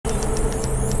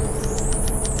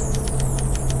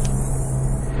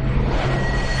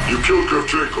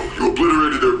Kravchenko, you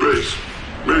obliterated their base.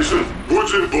 Mason,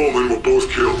 Woods and Bowman were both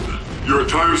killed. Your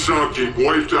entire SOC team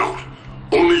wiped out.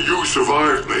 Only you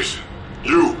survived, Mason.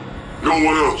 You. No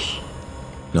one else.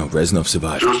 No, Reznov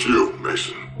survived. Just you,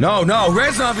 Mason. No,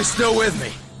 Reznov is still with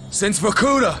me. Since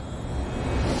Vorkuta.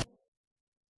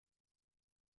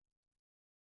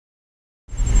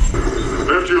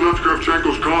 After you left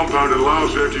Kravchenko's compound in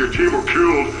Laos after your team were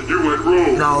killed, you went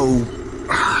rogue. No.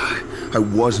 I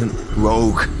wasn't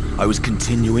rogue. I was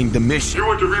continuing the mission. You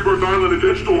went to Rebirth Island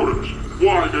against orders.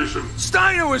 Why, Mason?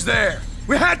 Steiner was there!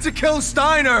 We had to kill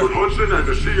Steiner! But Hudson and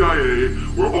the CIA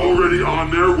were already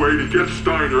on their way to get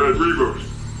Steiner at Rebirth.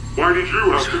 Why did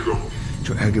you have to go?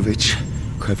 Dragovich,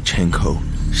 Kravchenko,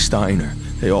 Steiner,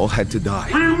 they all had to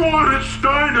die. We wanted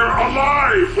Steiner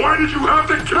alive! Why did you have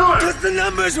to kill him? Because the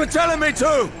numbers were telling me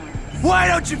to! Why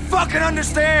don't you fucking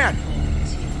understand?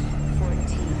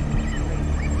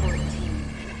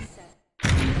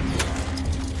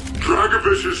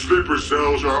 Dragovich's sleeper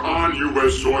cells are on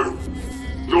U.S. soil.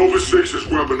 Nova 6 is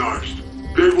weaponized.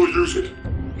 They will use it.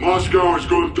 Moscow has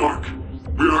gone dark.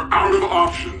 We are out of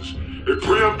options. A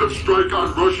preemptive strike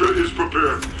on Russia is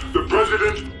prepared. The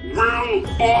President will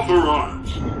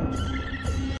authorize.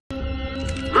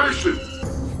 Mason,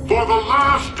 for the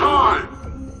last time,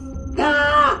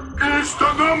 where is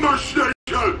the number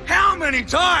station? How many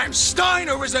times?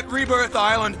 Steiner was at Rebirth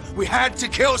Island. We had to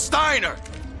kill Steiner.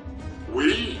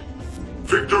 We?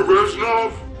 Victor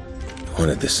Reznov?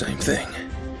 Wanted the same thing.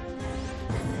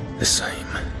 The same.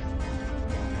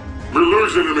 We're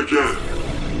losing him again.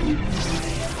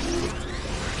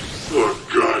 Oh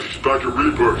God, he's back at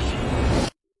Rebirth.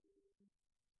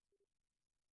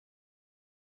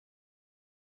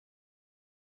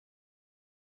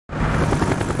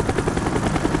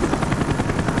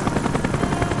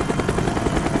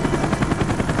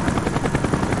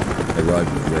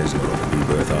 Arrived with Reznov at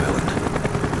Rebirth Island.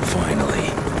 Finally.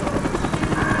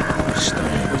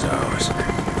 Steiner was ours.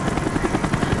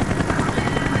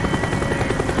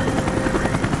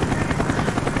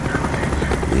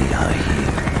 We are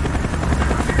here.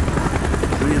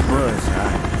 Rebirth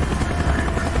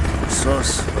Island.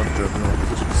 Source of the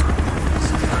knowledge.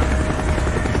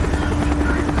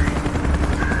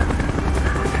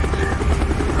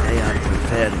 They are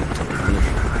preparing to live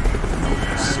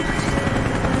Nova 6.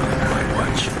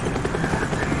 Watch.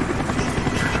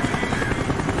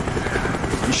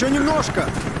 Еще немножко!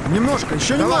 Немножко,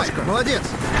 еще немножко! Молодец!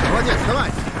 Молодец, давай!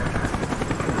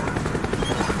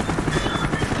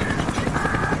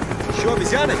 Еще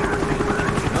обезьяны?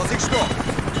 Нас их что?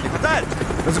 Не хватает?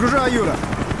 Разгружай, Юра!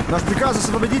 Наш приказ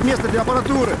освободить место для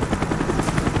аппаратуры!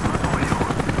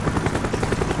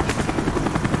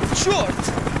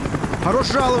 Черт! Хорош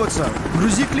жаловаться!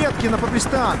 Грузи клетки на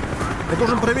Папистан! Я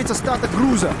должен проверить остаток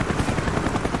груза!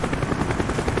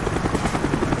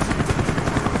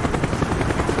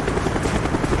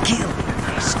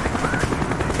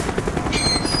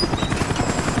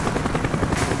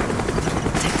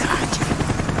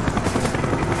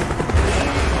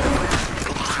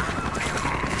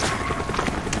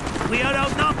 We are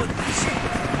outnumbered.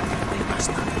 We must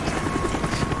not be captive.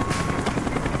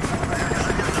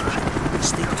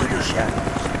 Stick to the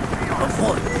shadows.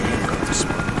 Avoid the anger of the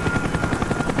smoke.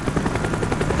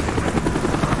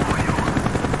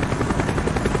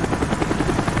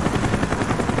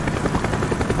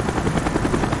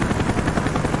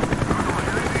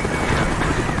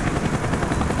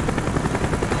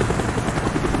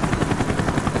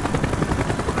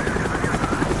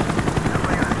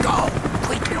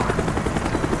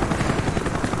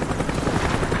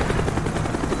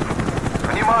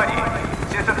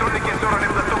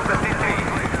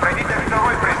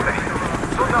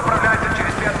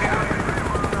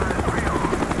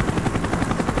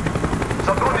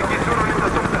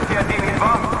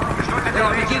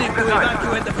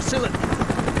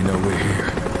 You know we're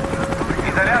here.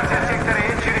 Изоляция сектора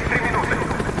Е через 3 минуты.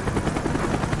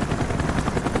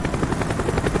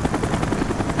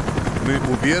 Мы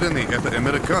уверены, это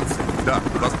американцы. Да,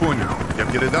 вас понял. Я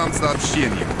передам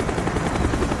сообщение.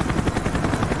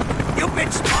 You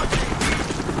bitch!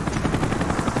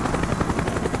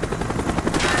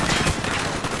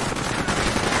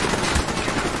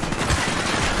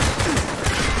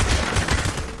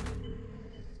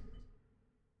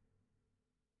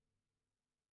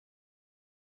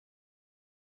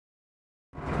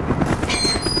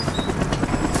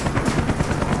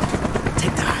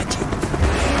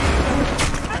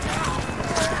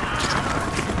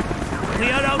 We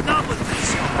are outnumbered,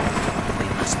 Mason. They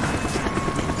must not be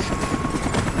captive.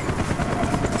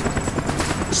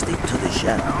 Stick to the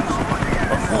shadows.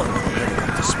 Avoid the air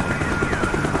of the smoke.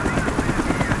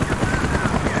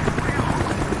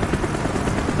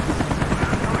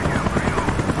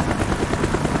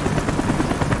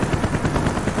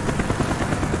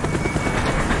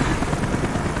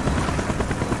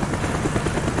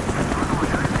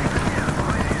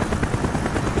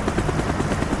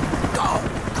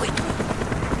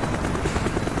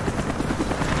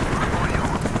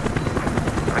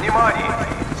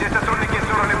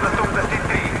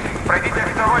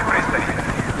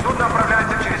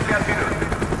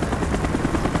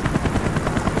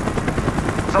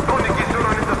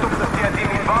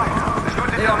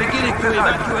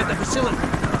 facility.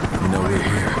 You know we're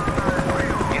here.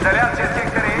 Изоляция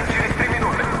сектора N через 3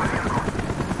 минуты.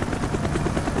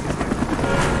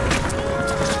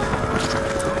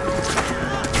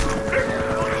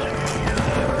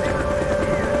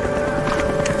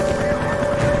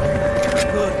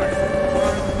 Good, my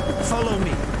friend. Follow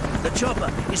me. The chopper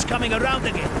is coming around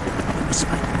again. We must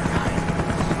find him alive.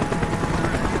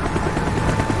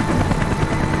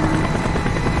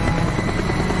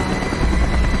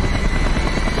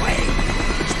 Wait!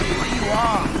 Stay where you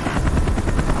are.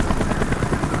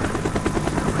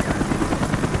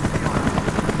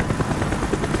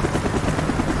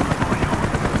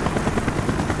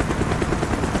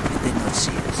 They did not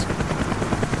see us.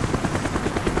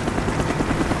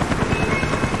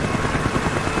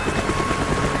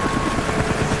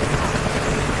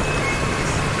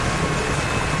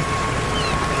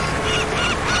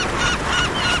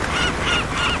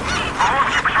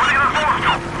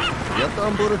 Я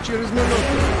там буду через минуту.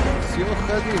 Все,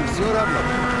 ходим, все равно.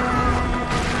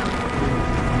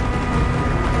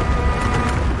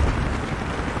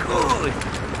 Good.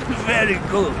 Very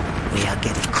good. We are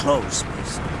getting close,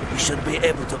 miss. We should be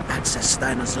able to access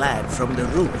Steiner's lab from the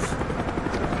roof.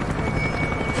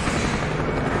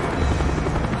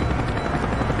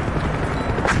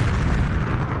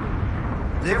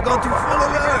 They've gone to full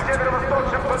alert.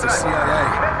 It's the CIA.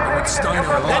 They want Steiner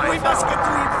Then we alive. must get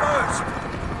to him first.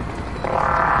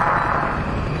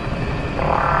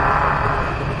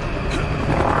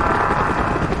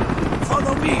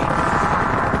 Follow me.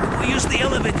 We use the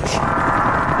elevator shaft.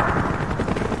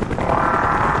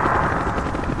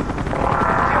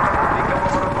 Никого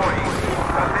в лаборатории.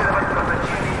 Последовать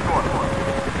назначение и код.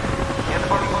 Это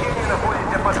помещение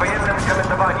находится под военным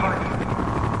командованием.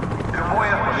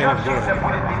 Любое случившееся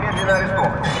будет немедленно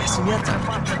арестовано. Снято.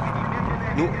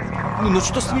 Ну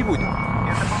что с ней будет?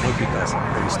 Мой приказ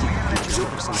провести ключевой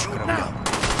персонал корабля.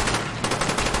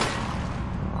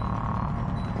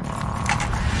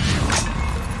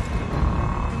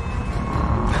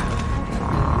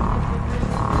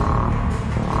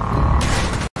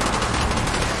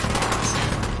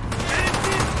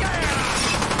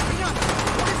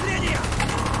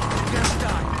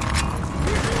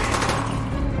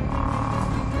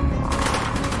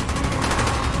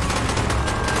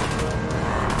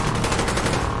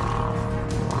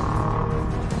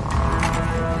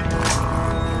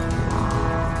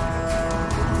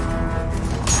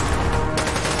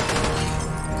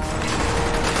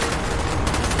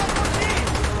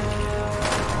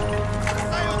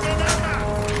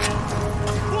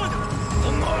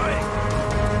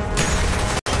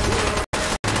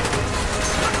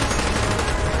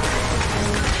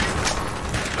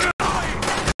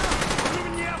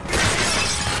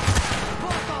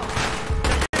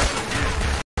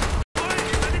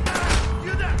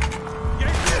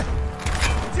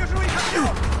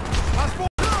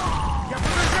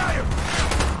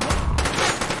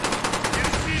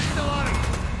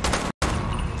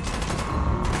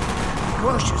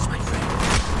 Cautious, my friend.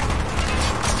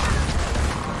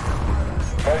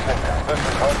 Mason, this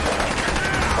is Hudson.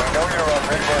 We know you're on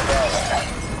Rebirth Island.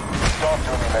 Talk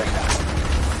to me, Mason.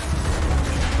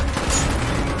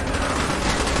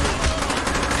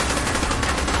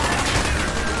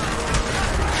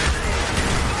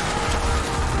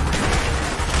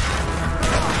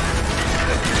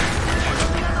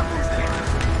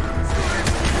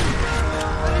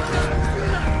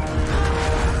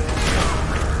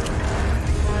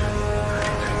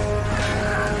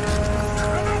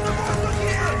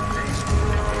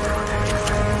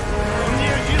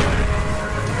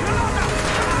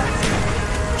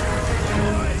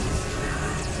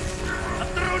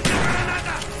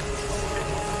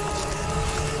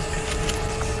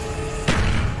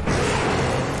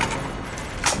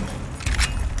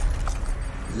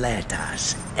 Let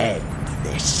us end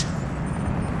this.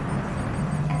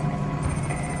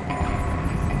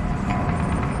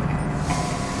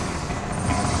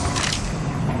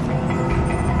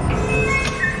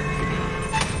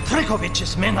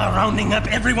 Trekovich's men are rounding up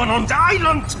everyone on the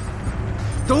island.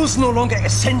 Those no longer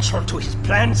essential to his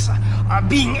plans are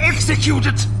being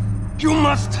executed. You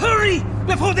must hurry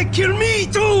before they kill me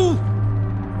too!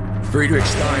 Friedrich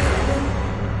Steiner.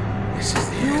 This is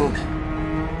the end.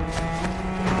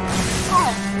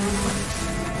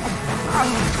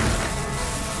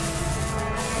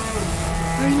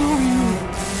 I know you.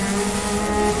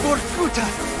 Vorkuta.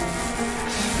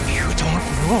 You don't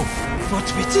know what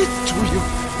we did to you.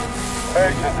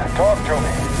 Mason, talk to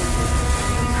me.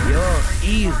 Your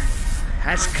evil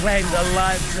has claimed the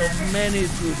lives of many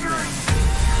good men.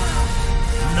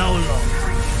 No longer.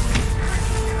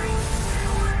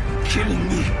 Killing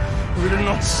me will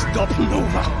not stop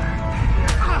Nova.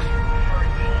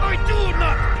 I do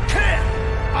not care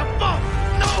about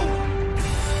Nova.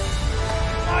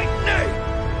 My name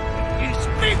is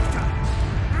Victor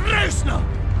Reznov.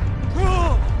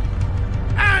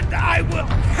 And I will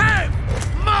have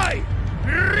my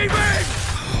revenge!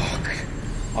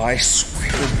 I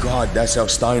swear to God, that's how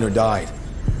Steiner died.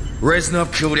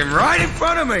 Reznov killed him right in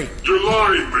front of me! You're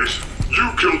lying, Mason.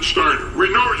 You killed Steiner.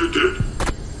 We know you did.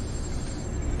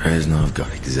 Reznov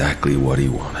got exactly what he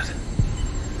wanted.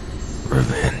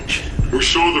 Revenge. We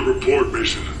saw the report,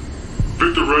 Mason.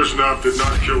 Victor Reznov did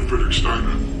not kill Frederick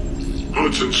Steiner.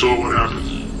 Hudson saw what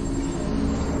happened.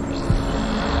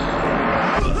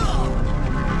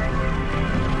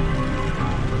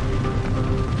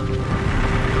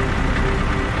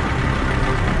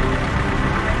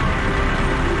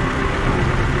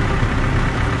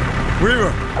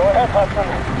 Weaver! Go ahead,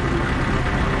 Hudson.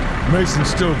 Mason's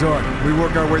still dark. We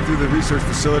work our way through the research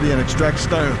facility and extract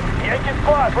Steiner. Yankee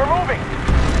squad, we're moving.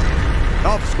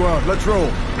 Alpha squad, let's roll.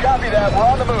 Copy that, we're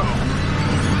on the move.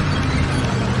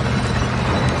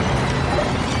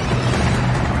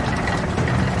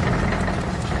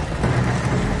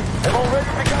 They've already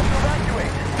begun to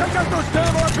evacuate. Take out those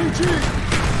damn RPGs!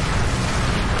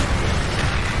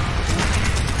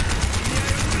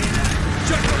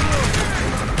 Check the room!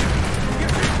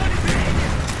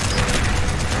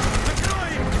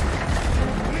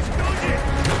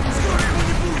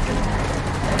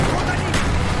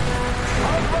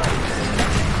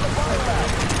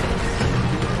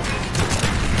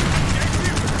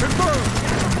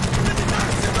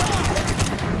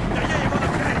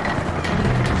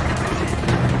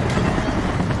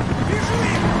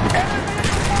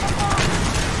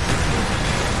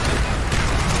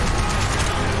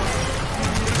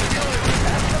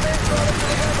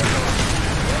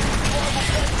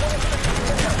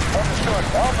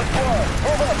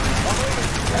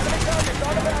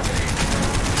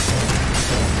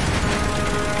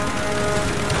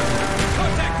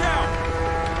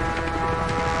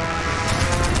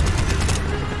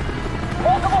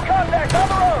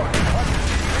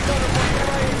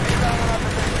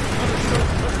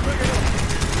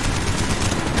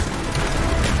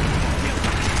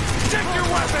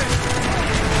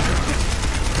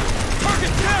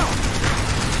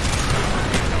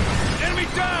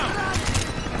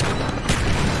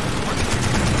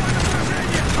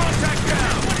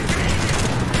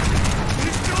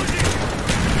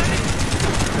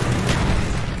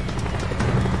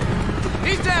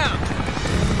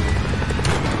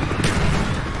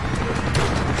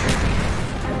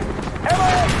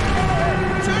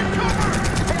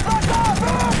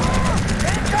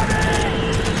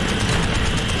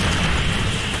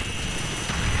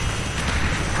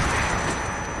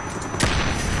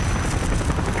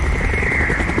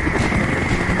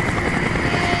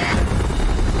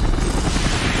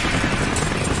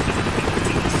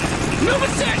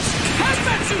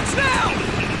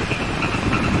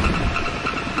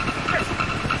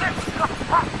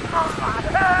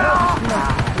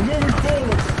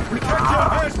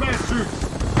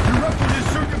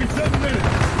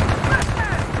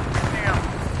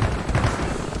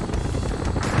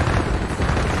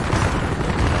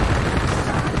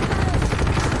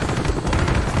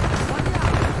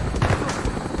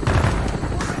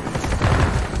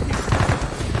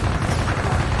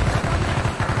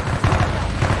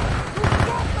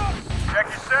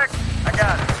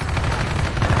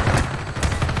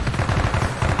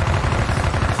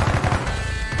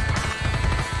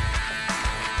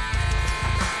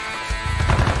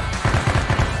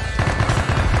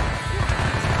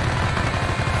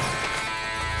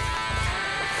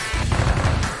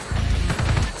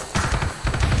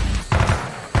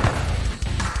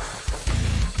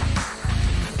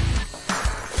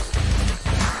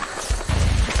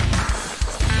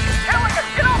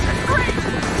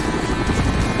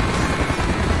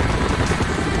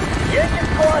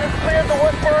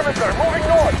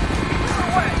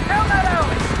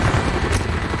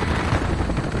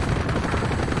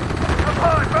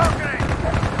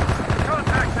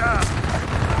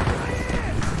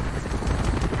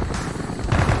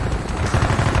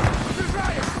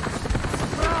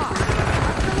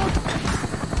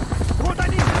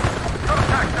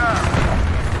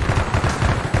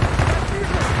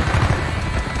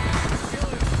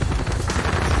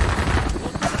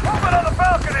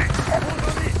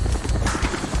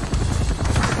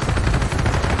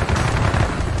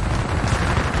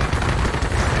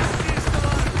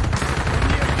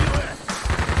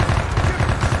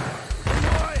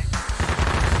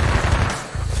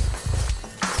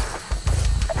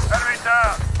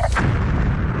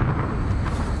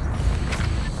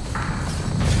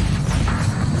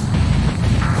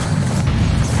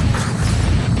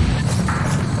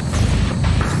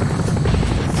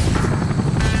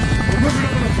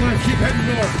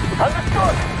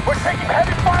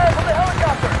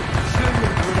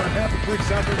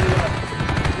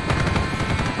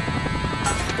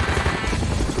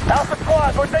 the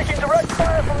squads. We're taking direct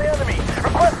fire from the enemy.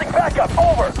 Requesting backup.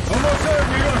 Over. Almost there,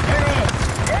 Neo. Hang on.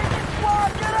 Agent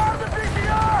squad, get out of the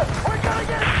DCR! We're gonna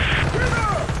get it!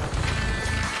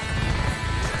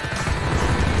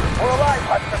 We're alive,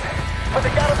 Hudson. But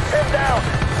they got us pinned down.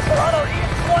 We're on our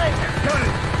east flank. Got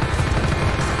it.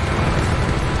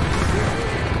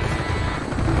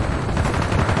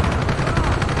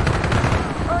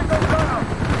 Tango down.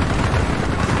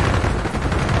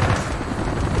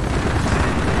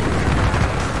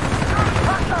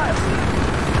 Hostile.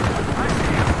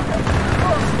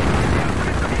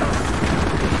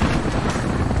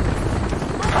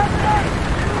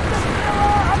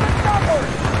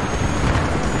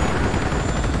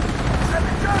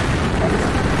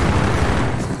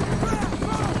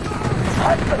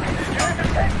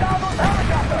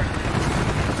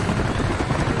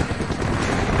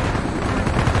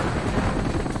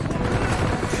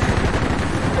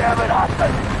 Damn it,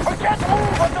 Hudson! We can't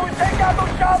move until we take out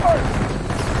those choppers!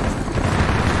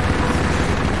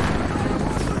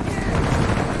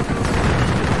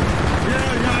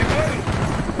 Yeah, I got it.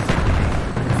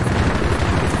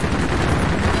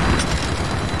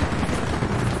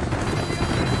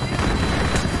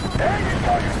 There you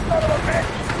go, you son of a bitch!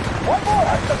 One more,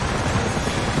 Hudson!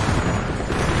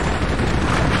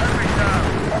 Enemy down!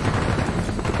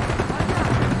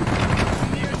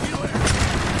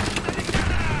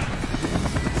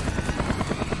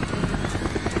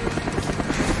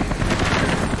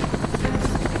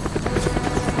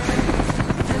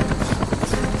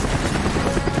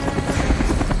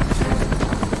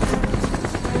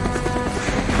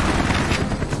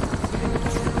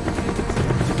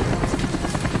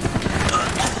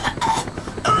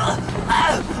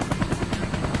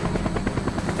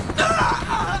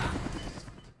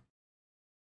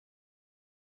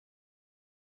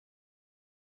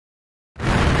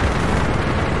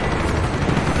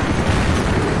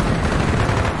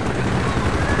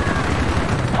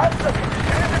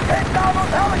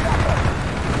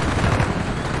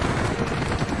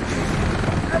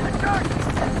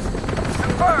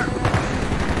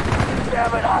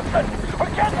 Damn it, Hudson! We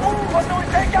can't move until we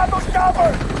take out those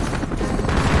choppers!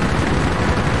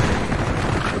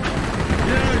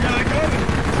 Yeah, I got it.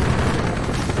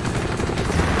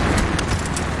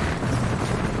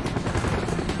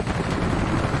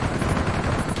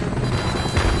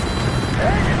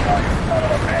 There you go, you son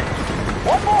of a bitch!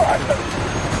 One more, Hudson!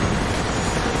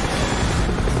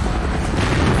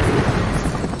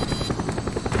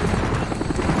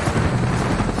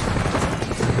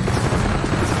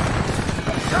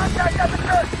 Contact at the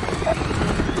church!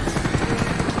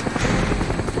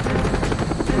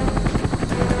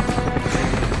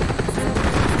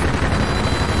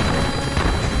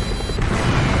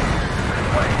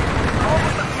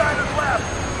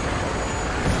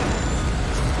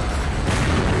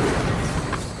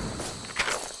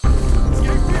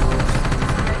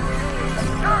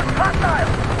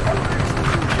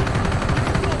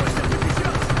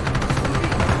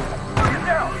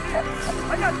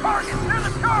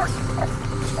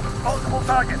 Multiple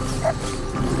targets.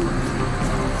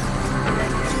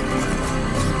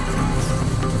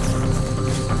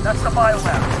 That's the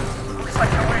biolab. Looks like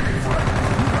they're waiting for us.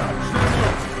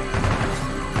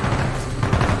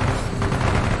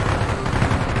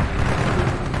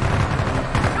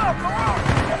 Go, come on!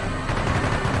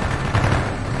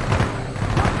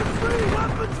 Weapons free!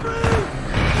 Weapons free!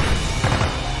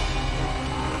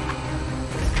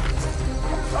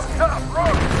 Up top,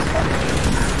 road!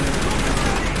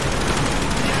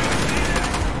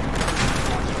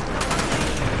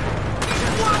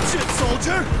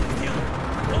 Soldier!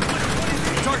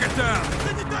 Target down!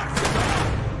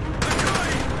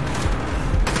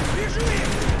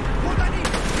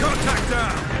 Contact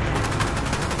down!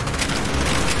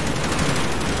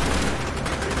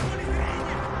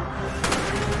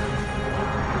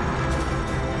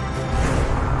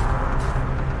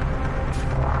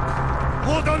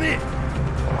 Hold on it!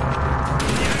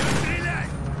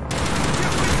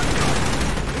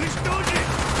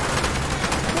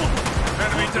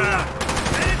 Enemy down!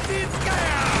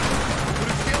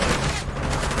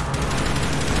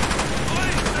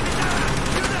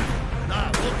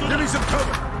 Give me some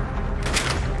cover!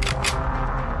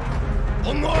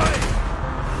 On the way!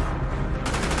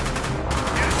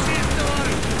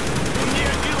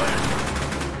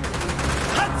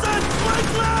 Hudson! Flank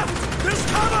left! There's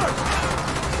cover!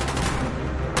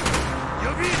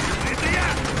 Это я!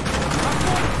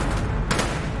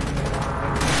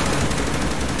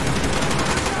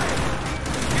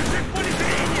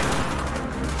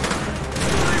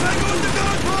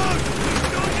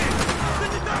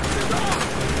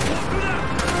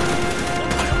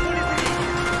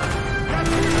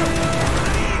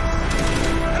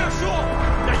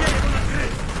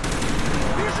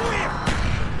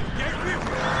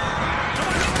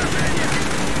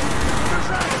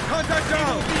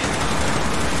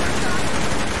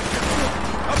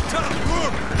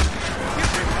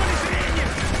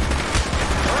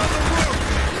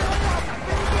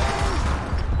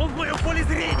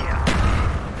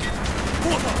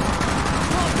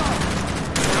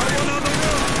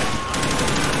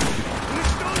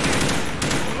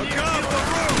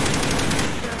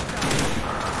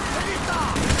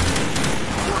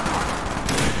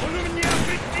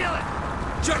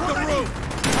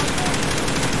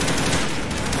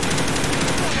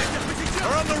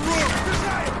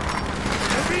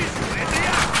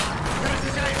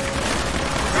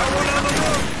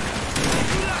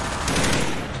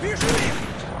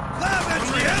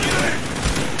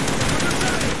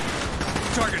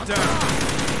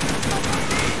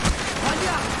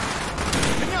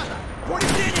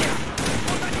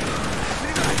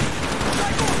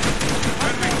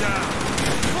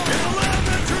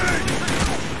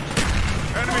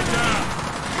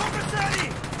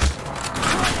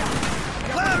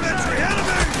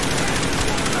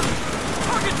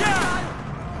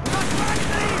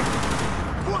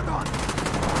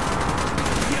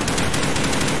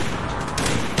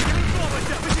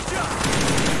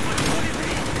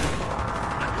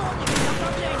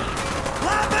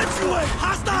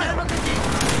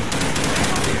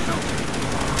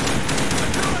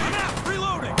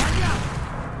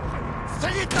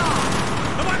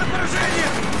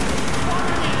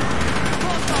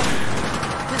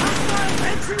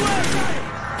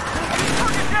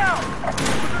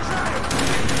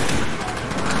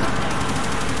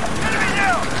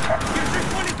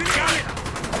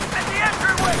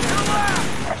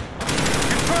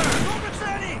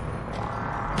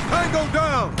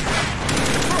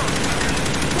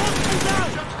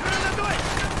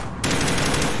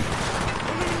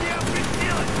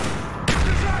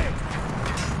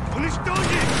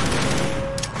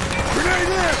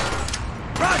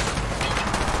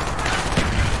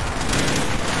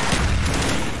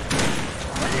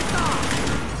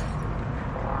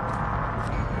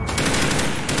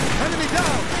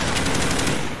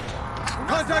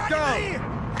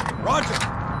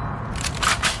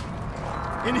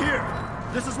 In here.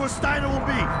 This is where Steiner will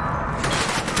be.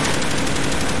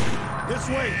 This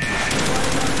way.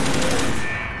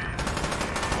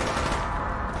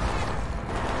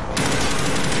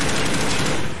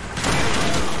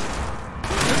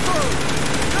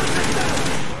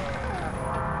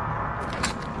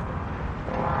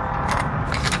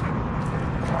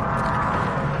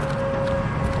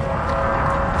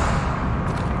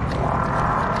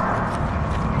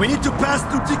 We need to pass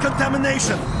through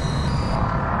decontamination.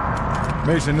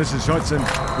 Mason, this is Hudson.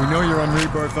 We know you're on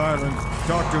Rebirth Island.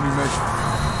 Talk to me, Mason.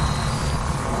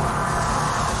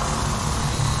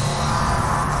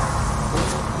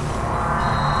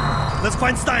 Let's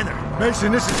find Steiner.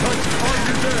 Mason, this is Hudson. Are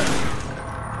you there?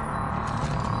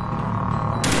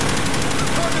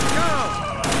 Target down!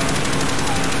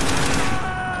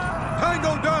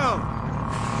 Tango down!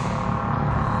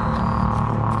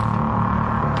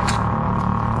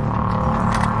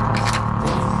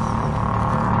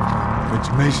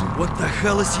 Mason. What the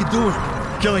hell is he doing?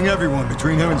 Killing everyone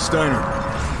between him and Steiner.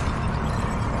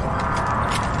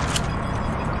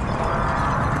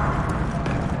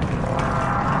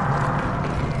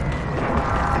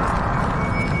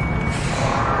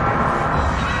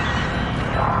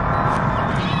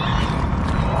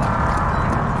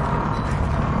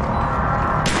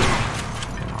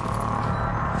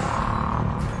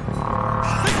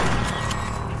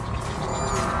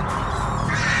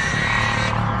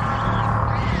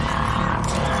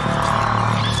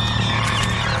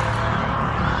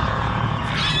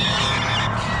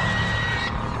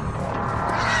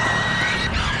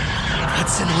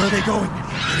 Where are they going?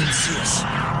 They didn't see us.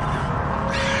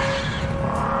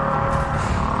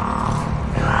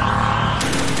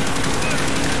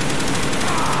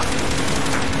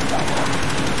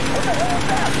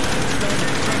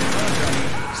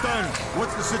 Steiner,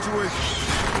 what's the situation?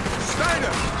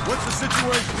 Steiner, what's the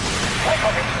situation?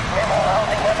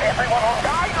 Everyone on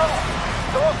the island.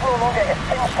 Those no longer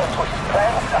essential to his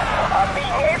plans are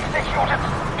being executed.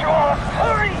 You must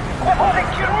hurry before they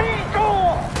kill me too.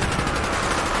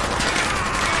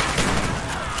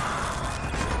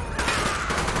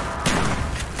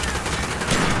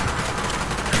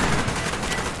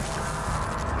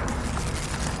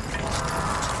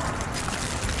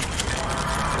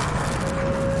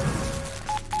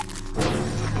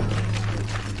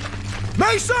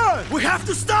 Mason! We have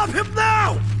to stop him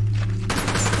now!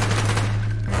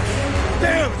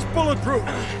 Damn, it's bulletproof!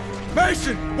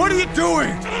 Mason, what are you doing?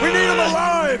 We need him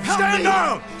alive! Stand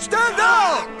down! Stand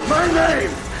down! My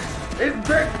name is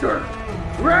Victor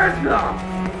Reznov,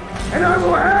 and I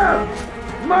will have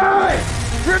my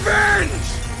revenge!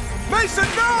 Mason,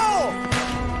 no!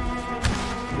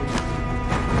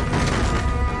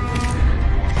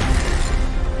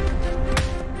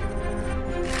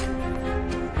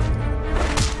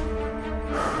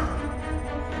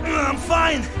 I'm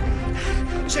fine.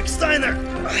 Check Steiner.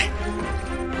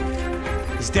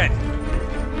 He's dead.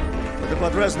 What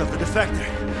about Reznov, the defector?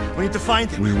 We need to find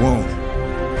him. We won't.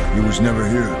 He was never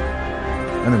here.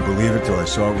 I didn't believe it till I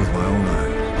saw it with my own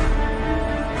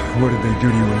eyes. What did they do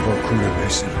to you in Volkuda,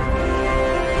 Mason?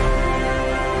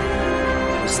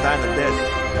 Steiner dead.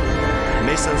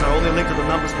 Mason's our only link to the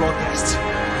numbers broadcasts.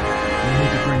 We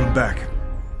need to bring him back.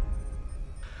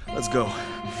 Let's go.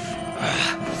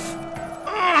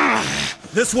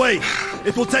 This way!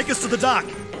 It will take us to the dock.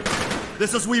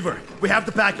 This is Weaver. We have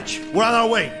the package. We're on our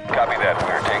way. Copy that.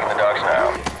 We're taking the docks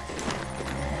now.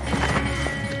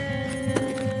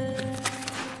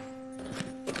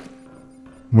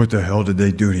 What the hell did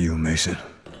they do to you, Mason?